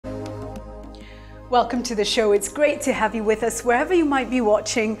Welcome to the show. It's great to have you with us wherever you might be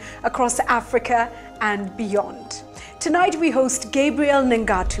watching across Africa and beyond. Tonight we host Gabriel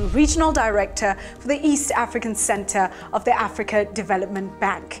Negatu, Regional Director for the East African Center of the Africa Development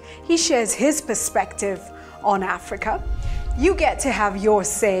Bank. He shares his perspective on Africa. You get to have your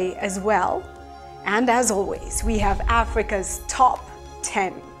say as well. And as always, we have Africa's top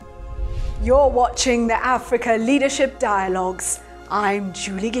 10. You're watching the Africa Leadership Dialogues. I'm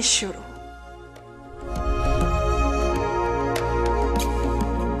Julie Gishuru.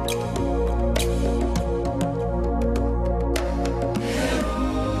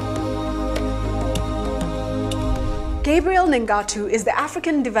 Gabriel Negatu is the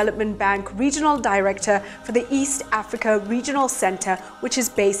African Development Bank Regional Director for the East Africa Regional Center, which is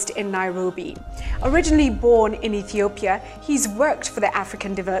based in Nairobi. Originally born in Ethiopia, he's worked for the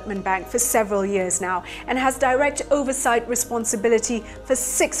African Development Bank for several years now and has direct oversight responsibility for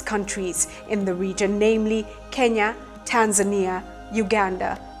 6 countries in the region, namely Kenya, Tanzania,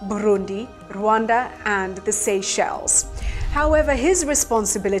 Uganda, Burundi, Rwanda, and the Seychelles. However, his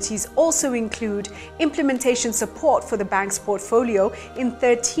responsibilities also include implementation support for the bank's portfolio in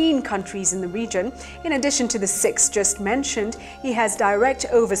 13 countries in the region. In addition to the 6 just mentioned, he has direct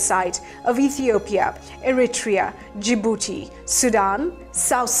oversight of Ethiopia, Eritrea, Djibouti, Sudan,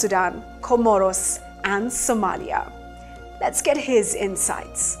 South Sudan, Comoros, and Somalia. Let's get his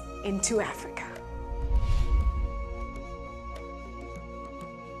insights into Africa.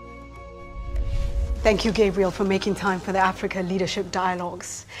 Thank you, Gabriel, for making time for the Africa Leadership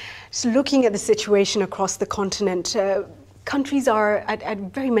Dialogues. So looking at the situation across the continent, countries are at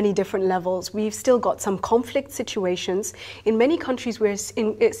very many different levels. We've still got some conflict situations. In many countries, we're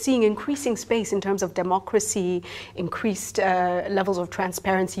seeing increasing space in terms of democracy, increased levels of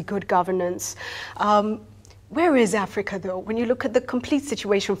transparency, good governance. Where is Africa, though? When you look at the complete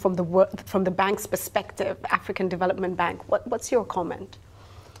situation from the bank's perspective, African Development Bank, what's your comment?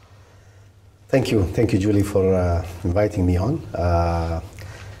 Thank you, Julie, for inviting me on.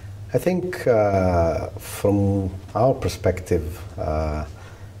 I think from our perspective,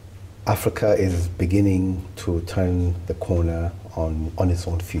 Africa is beginning to turn the corner on its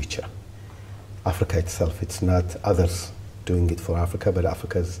own future. Africa itself, it's not others doing it for Africa, but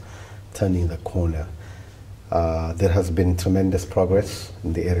Africa is turning the corner. There has been tremendous progress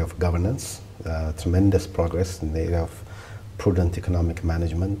in the area of governance, tremendous progress in the area of prudent economic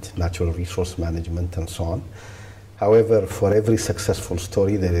management, natural resource management, and so on. However, for every successful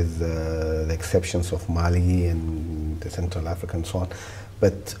story, there is the exceptions of Mali and the Central Africa and so on.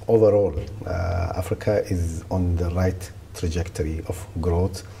 But overall, Africa is on the right trajectory of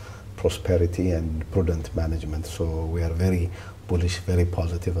growth, prosperity, and prudent management. So we are very bullish, very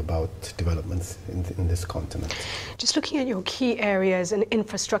positive about developments in this continent. Just looking at your key areas, and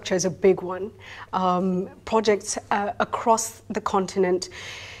infrastructure is a big one. Projects across the continent.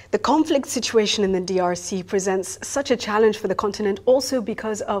 The conflict situation in the DRC presents such a challenge for the continent also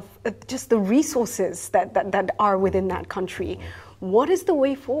because of just the resources that are within that country. What is the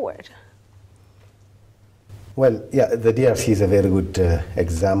way forward? Well, yeah, the DRC is a very good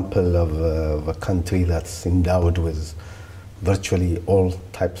example of a country that's endowed with virtually all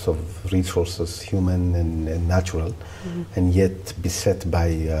types of resources, human and natural, and yet beset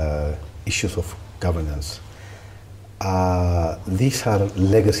by issues of governance. These are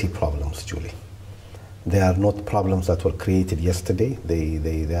legacy problems, Julie. They are not problems that were created yesterday.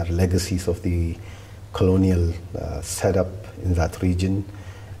 They are legacies of the colonial setup in that region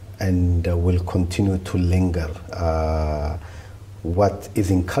and will continue to linger. What is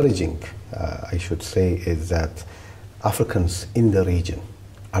encouraging, I should say, is that Africans in the region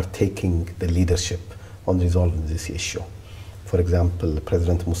are taking the leadership on resolving this issue. For example,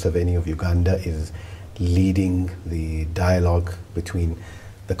 President Museveni of Uganda is leading the dialogue between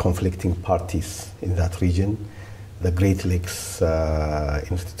the conflicting parties in that region. The Great Lakes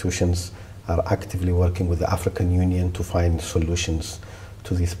institutions are actively working with the African Union to find solutions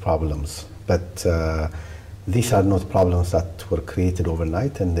to these problems. But these are not problems that were created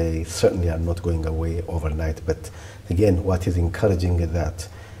overnight, and they certainly are not going away overnight. But again, what is encouraging is that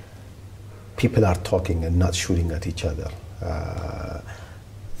people are talking and not shooting at each other.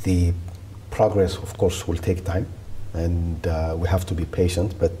 The progress, of course, will take time, and we have to be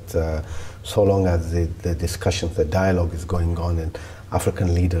patient, but so long as the discussions, the dialogue is going on, and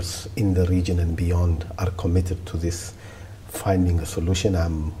African leaders in the region and beyond are committed to this, finding a solution,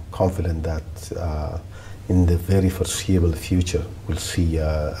 I'm confident that in the very foreseeable future, we'll see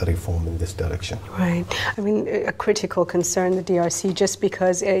a reform in this direction. Right. I mean, a critical concern, the DRC, just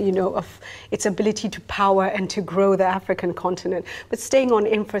because, of its ability to power and to grow the African continent. But staying on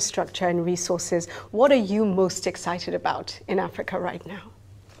infrastructure and resources, what are you most excited about in Africa right now?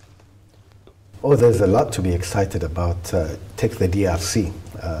 Oh, there's a lot to be excited about. Take the DRC.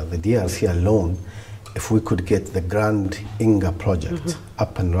 The DRC alone, if we could get the Grand Inga project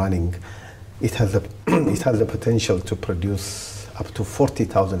up and running, it has the potential to produce up to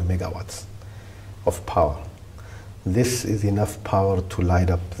 40,000 megawatts of power. This is enough power to light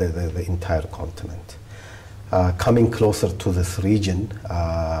up the entire continent. Coming closer to this region,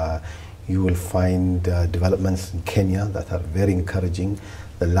 you will find developments in Kenya that are very encouraging.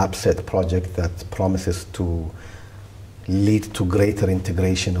 The LabSet project that promises to lead to greater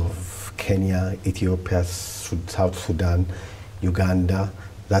integration of Kenya, Ethiopia, South Sudan, Uganda.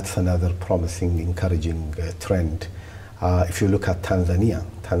 That's another promising, encouraging trend. If you look at Tanzania,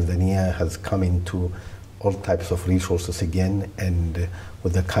 Tanzania has come into all types of resources again, and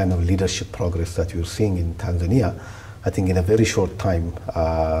with the kind of leadership progress that you're seeing in Tanzania, I think in a very short time,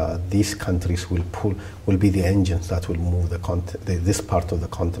 these countries will be the engines that will move this part of the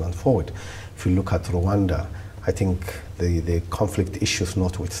continent forward. If you look at Rwanda, I think the conflict issues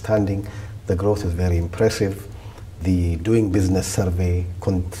notwithstanding, the growth is very impressive. The Doing Business survey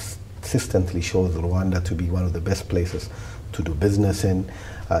consistently shows Rwanda to be one of the best places to do business in.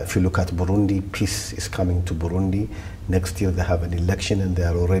 If you look at Burundi, peace is coming to Burundi. Next year they have an election, and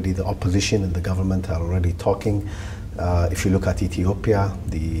the opposition and the government are already talking. If you look at Ethiopia,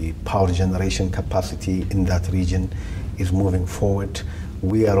 the power generation capacity in that region is moving forward.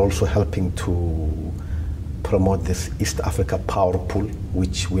 We are also helping to promote this East Africa Power Pool,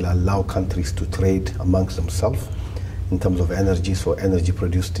 which will allow countries to trade amongst themselves in terms of energy. So energy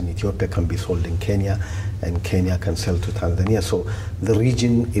produced in Ethiopia can be sold in Kenya, and Kenya can sell to Tanzania. So the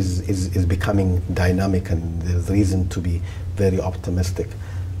region is becoming dynamic, and there's reason to be very optimistic.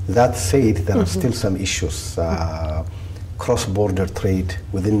 That said, there are still some issues. Cross-border trade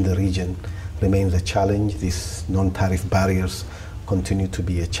within the region remains a challenge. These non-tariff barriers continue to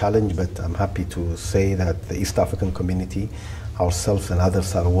be a challenge, but I'm happy to say that the East African community, ourselves and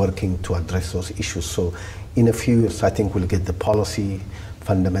others, are working to address those issues. So in a few years, I think we'll get the policy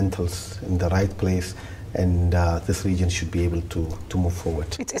fundamentals in the right place, and this region should be able to move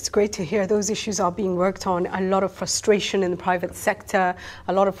forward. It's great to hear those issues are being worked on. A lot of frustration in the private sector,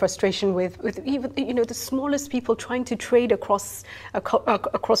 a lot of frustration with even the smallest people trying to trade across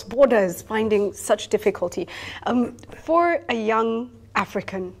borders, finding such difficulty. For a young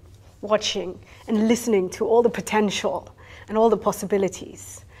African watching and listening to all the potential and all the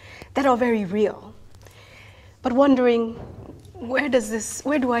possibilities that are very real, but wondering, where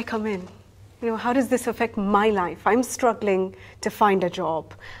do I come in? How does this affect my life? I'm struggling to find a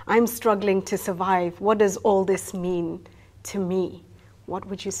job. I'm struggling to survive. What does all this mean to me? What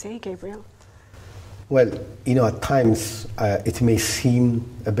would you say, Gabriel? Well, at times it may seem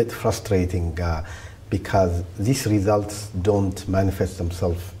a bit frustrating because these results don't manifest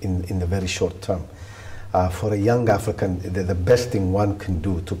themselves in the very short term. For a young African, the best thing one can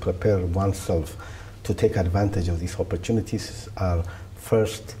do to prepare oneself to take advantage of these opportunities are,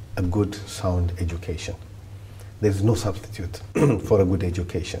 first, a good, sound education. There's no substitute for a good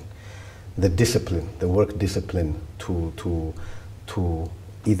education. The discipline, the work discipline to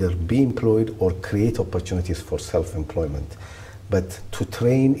either be employed or create opportunities for self-employment, but to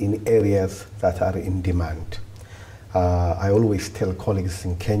train in areas that are in demand. I always tell colleagues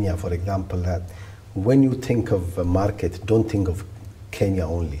in Kenya, for example, that when you think of a market, don't think of Kenya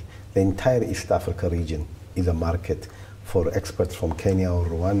only. The entire East Africa region is a market for experts from Kenya or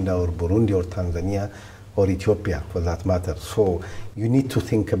Rwanda or Burundi or Tanzania or Ethiopia, for that matter. So you need to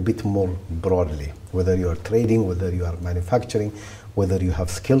think a bit more broadly, whether you are trading, whether you are manufacturing, whether you have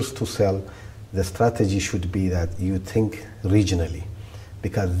skills to sell. The strategy should be that you think regionally,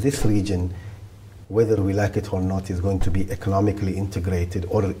 because this region, whether we like it or not, is going to be economically integrated,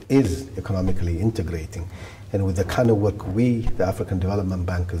 or is economically integrating. And with the kind of work we, the African Development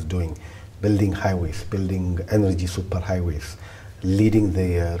Bank, is doing, building highways, building energy superhighways, leading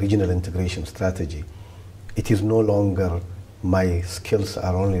the regional integration strategy, it is no longer my skills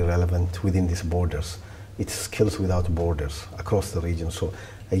are only relevant within these borders. It's skills without borders across the region. So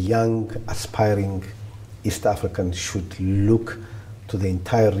a young, aspiring East African should look to the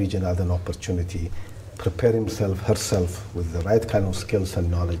entire region as an opportunity, prepare himself, herself with the right kind of skills and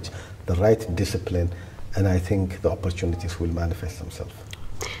knowledge, the right discipline, and I think the opportunities will manifest themselves.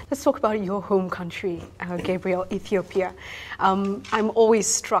 Let's talk about your home country, Gabriel, Ethiopia. I'm always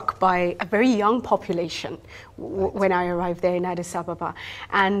struck by a very young population when I arrived there in Addis Ababa,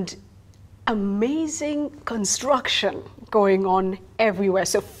 and amazing construction going on everywhere.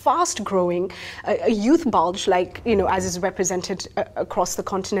 So fast growing, a youth bulge, like, as is represented across the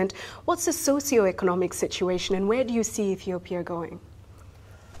continent. What's the socio-economic situation, and where do you see Ethiopia going?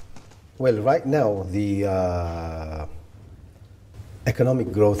 Well, right now, the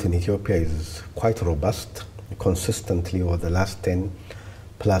economic growth in Ethiopia is quite robust. Consistently over the last 10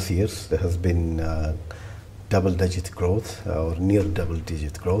 plus years, there has been double-digit growth or near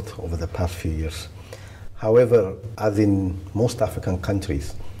double-digit growth over the past few years. However, as in most African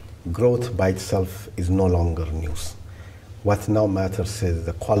countries, growth by itself is no longer news. What now matters is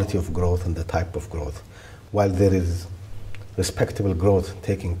the quality of growth and the type of growth. While there is respectable growth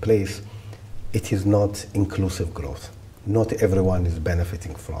taking place, it is not inclusive growth. Not everyone is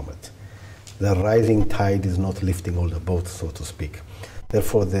benefiting from it. The rising tide is not lifting all the boats, so to speak.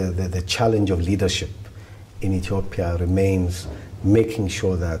 Therefore, the challenge of leadership in Ethiopia remains making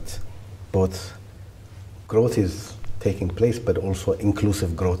sure that both growth is taking place, but also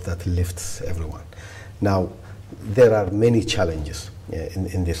inclusive growth that lifts everyone. Now, there are many challenges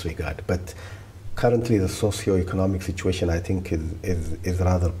in this regard, but currently the socio-economic situation, I think, is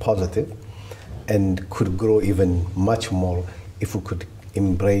rather positive and could grow even much more if we could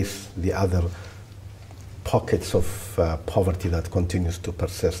embrace the other pockets of poverty that continues to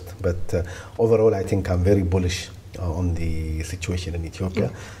persist. But overall, I think I'm very bullish on the situation in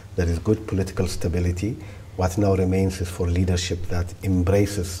Ethiopia. There is good political stability. What now remains is for leadership that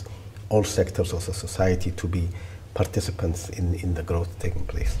embraces all sectors of the society to be participants in the growth taking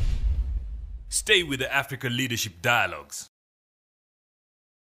place. Stay with the Africa Leadership Dialogues.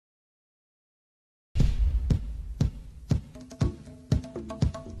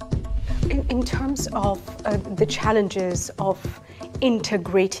 In terms of the challenges of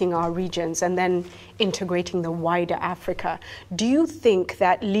integrating our regions and then integrating the wider Africa, do you think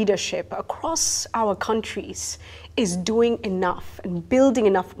that leadership across our countries is doing enough and building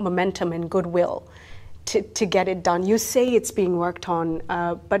enough momentum and goodwill to get it done? You say it's being worked on,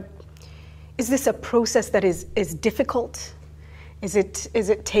 but is this a process that is difficult? Is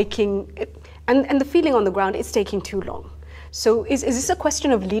it taking, and the feeling on the ground, it's taking too long? So is this a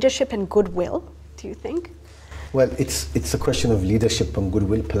question of leadership and goodwill, do you think? Well, it's a question of leadership and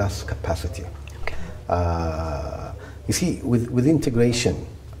goodwill plus capacity. Okay. You see, with integration,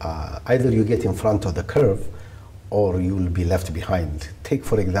 either you get in front of the curve or you will be left behind. Take,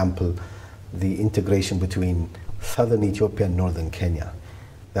 for example, the integration between southern Ethiopia and northern Kenya.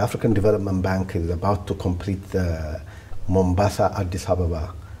 The African Development Bank is about to complete the Mombasa-Addis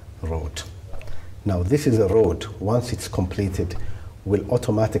Ababa road. Now, this is a road, once it's completed, will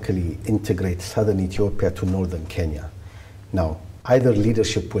automatically integrate southern Ethiopia to northern Kenya. Now, either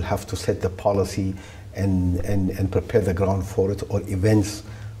leadership will have to set the policy and prepare the ground for it, or events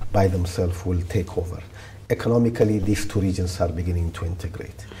by themselves will take over. Economically, these two regions are beginning to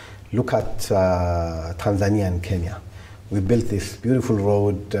integrate. Look at Tanzania and Kenya. We built this beautiful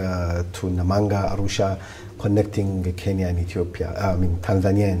road to Namanga, Arusha, connecting Kenya and Ethiopia,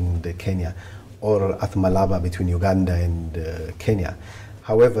 Tanzania and Kenya, or at Malaba between Uganda and Kenya.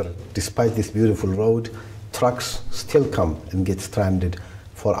 However, despite this beautiful road, trucks still come and get stranded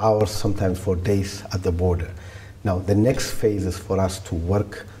for hours, sometimes for days at the border. Now, the next phase is for us to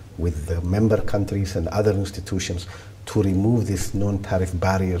work with the member countries and other institutions to remove this non-tariff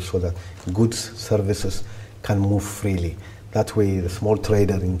barrier so that goods, services can move freely. That way, the small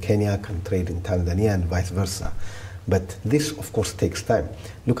trader in Kenya can trade in Tanzania and vice versa. But this, of course, takes time.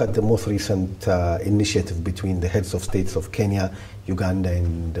 Look at the most recent initiative between the heads of states of Kenya, Uganda,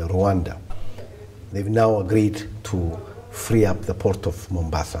 and Rwanda. They've now agreed to free up the port of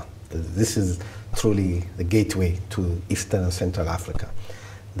Mombasa. This is truly the gateway to Eastern and Central Africa.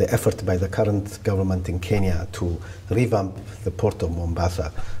 The effort by the current government in Kenya to revamp the port of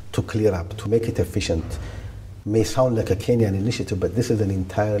Mombasa, to clear up, to make it efficient, may sound like a Kenyan initiative, but this is an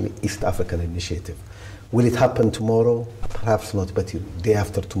entirely East African initiative. Will it happen tomorrow? Perhaps not, but day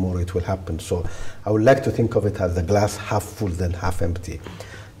after tomorrow it will happen. So I would like to think of it as the glass half full than half empty.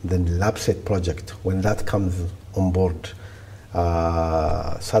 The LAPSET project, when that comes on board,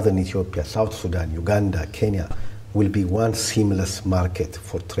 southern Ethiopia, South Sudan, Uganda, Kenya, will be one seamless market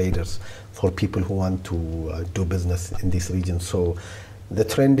for traders, for people who want to do business in this region. So the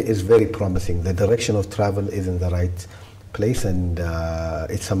trend is very promising. The direction of travel is in the right place, and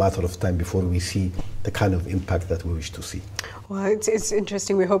it's a matter of time before we see the kind of impact that we wish to see. Well, it's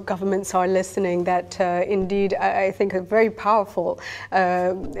interesting. We hope governments are listening. That indeed, I think a very powerful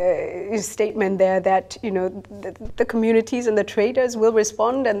statement there. That the communities and the traders will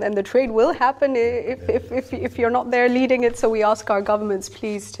respond, and the trade will happen if you're not there leading it. So we ask our governments,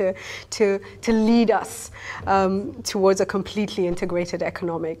 please, to lead us towards a completely integrated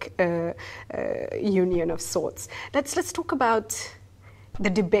economic union of sorts. Let's talk about the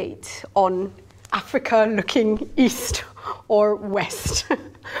debate on Africa looking east or west.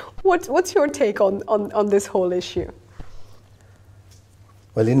 What's your take on this whole issue?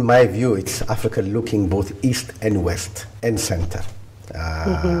 Well, in my view, it's Africa looking both east and west and center.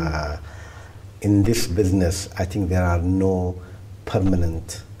 In this business, I think there are no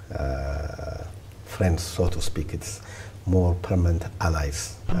permanent friends, so to speak. It's more permanent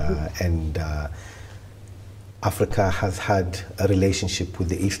allies. And Africa has had a relationship with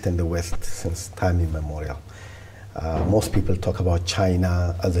the East and the West since time immemorial. Most people talk about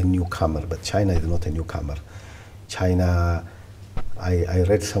China as a newcomer, but China is not a newcomer. China, I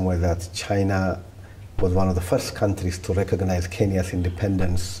read somewhere that China was one of the first countries to recognize Kenya's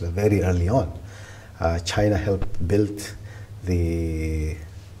independence very early on. China helped build the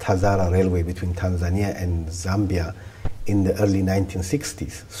Tazara Railway between Tanzania and Zambia in the early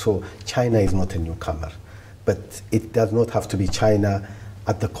 1960s. So China is not a newcomer. But it does not have to be China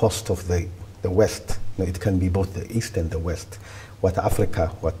at the cost of the West. It can be both the East and the West. What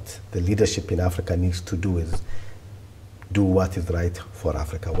the leadership in Africa needs to do is do what is right for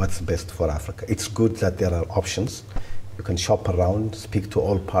Africa, what's best for Africa. It's good that there are options. You can shop around, speak to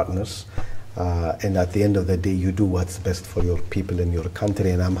all partners, and at the end of the day, you do what's best for your people and your country.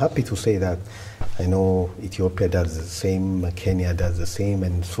 And I'm happy to say that I know Ethiopia does the same, Kenya does the same,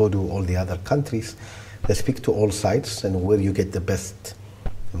 and so do all the other countries. They speak to all sides, and where you get the best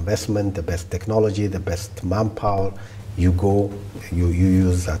investment, the best technology, the best manpower, you go, you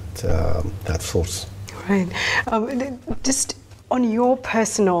use that source. Right. Just on your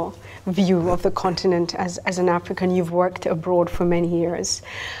personal view of the continent as an African, you've worked abroad for many years.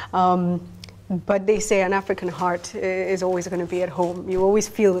 But they say an African heart is always going to be at home. You always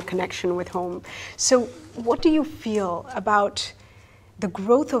feel the connection with home. So what do you feel about the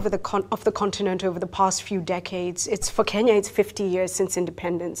growth of the continent over the past few decades? For Kenya, it's 50 years since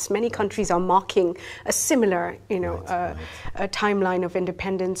independence. Many countries are marking a similar, a timeline of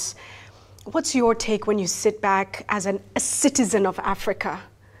independence. What's your take when you sit back as a citizen of Africa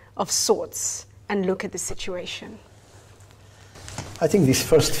of sorts and look at the situation? I think these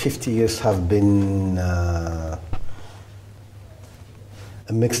first 50 years have been a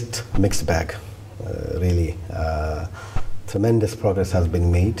mixed bag, really. Tremendous progress has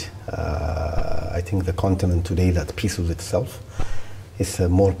been made. I think the continent today is at peace with itself. It's a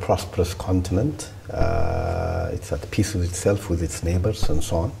more prosperous continent. It's at peace with itself, with its neighbors, and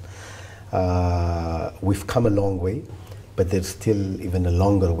so on. We've come a long way, but there's still even a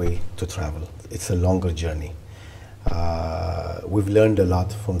longer way to travel. It's a longer journey. We've learned a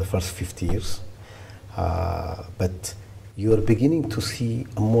lot from the first 50 years, but you're beginning to see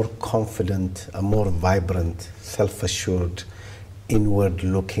a more confident, a more vibrant, self-assured,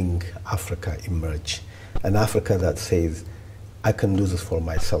 inward-looking Africa emerge. An Africa that says, I can do this for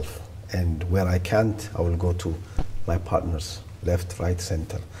myself, and where I can't, I will go to my partners, left, right,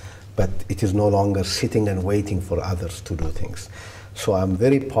 center. But it is no longer sitting and waiting for others to do things. So I'm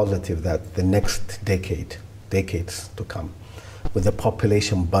very positive that the next decades to come, with the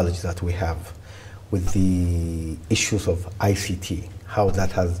population bulge that we have, with the issues of ICT, how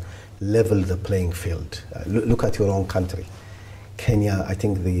that has leveled the playing field. Look at your own country. Kenya, I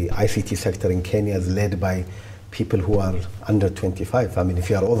think the ICT sector in Kenya is led by people who are under 25. I mean, if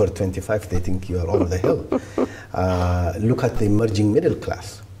you are over 25, they think you are over the hill. Look at the emerging middle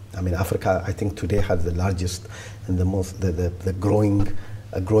class. I mean, Africa, I think today has the largest and the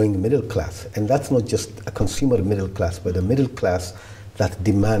growing middle class. And that's not just a consumer middle class, but a middle class that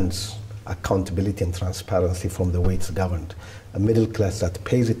demands accountability and transparency from the way it's governed. A middle class that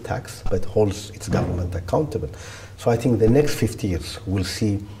pays its tax but holds its government accountable. So I think the next 50 years we'll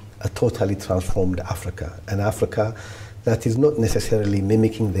see a totally transformed Africa, an Africa that is not necessarily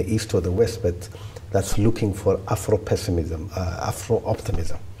mimicking the East or the West, but that's looking for Afro-pessimism,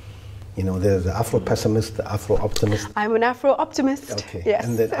 Afro-optimism. You know, there's the Afro-pessimist, the Afro-optimist. I'm an Afro-optimist. Okay. Yes.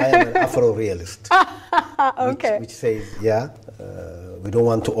 And then I am an Afro-realist. Okay. Which says, we don't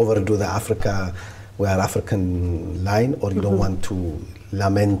want to overdo the Africa, we are African line, or you don't want to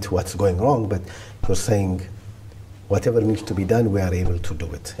lament what's going wrong, but you're saying whatever needs to be done, we are able to do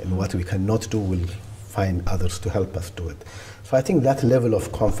it. And what we cannot do, we'll find others to help us do it. So I think that level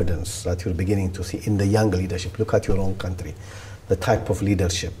of confidence that you're beginning to see in the young leadership, look at your own country, the type of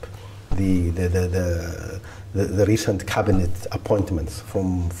leadership, the recent cabinet appointments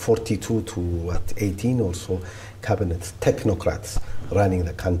from 42 to 18 or so cabinets, technocrats running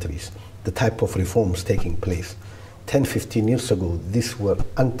the countries, the type of reforms taking place. 10, 15 years ago, these were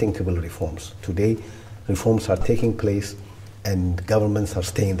unthinkable reforms. Today, reforms are taking place and governments are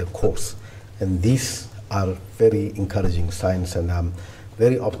staying the course. And these are very encouraging signs, and I'm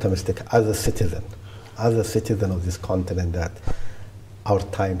very optimistic as a citizen of this continent, that our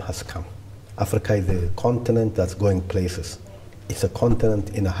time has come. Africa is a continent that's going places. It's a continent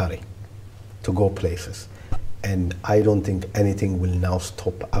in a hurry to go places. And I don't think anything will now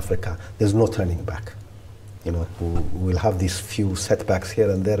stop Africa. There's no turning back. You know, we'll have these few setbacks here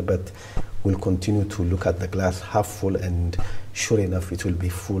and there, but we'll continue to look at the glass half full, and sure enough, it will be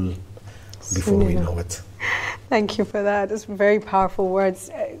full before we know it. Thank you for that. It's very powerful words.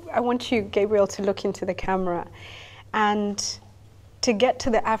 I want you, Gabriel, to look into the camera and to get to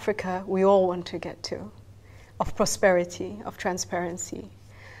the Africa we all want to get to, of prosperity, of transparency.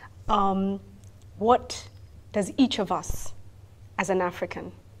 What does each of us as an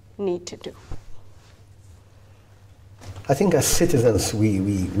African need to do? I think as citizens,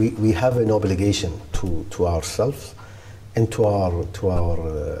 we have an obligation to ourselves and to our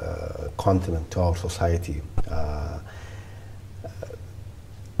continent, to our society.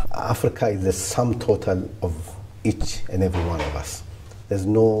 Africa is the sum total of each and every one of us. There's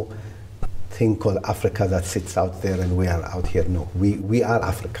no thing called Africa that sits out there and we are out here. No, we are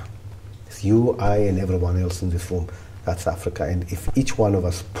Africa. It's you, I, and everyone else in this room. That's Africa. And if each one of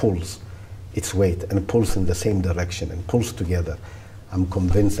us pulls its weight and pulls in the same direction and pulls together, I'm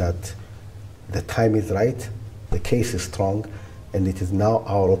convinced that the time is right, the case is strong, and it is now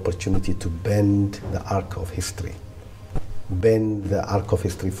our opportunity to bend the arc of history. Bend the arc of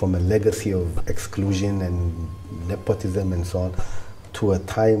history from a legacy of exclusion and nepotism and so on to a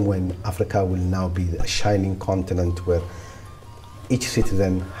time when Africa will now be a shining continent where each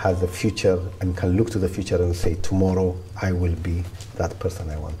citizen has a future and can look to the future and say, tomorrow I will be that person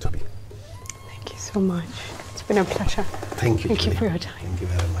I want to be. Thank you so much. It's been a pleasure. Thank you. Thank you for your time. Thank you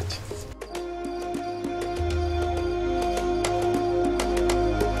very much.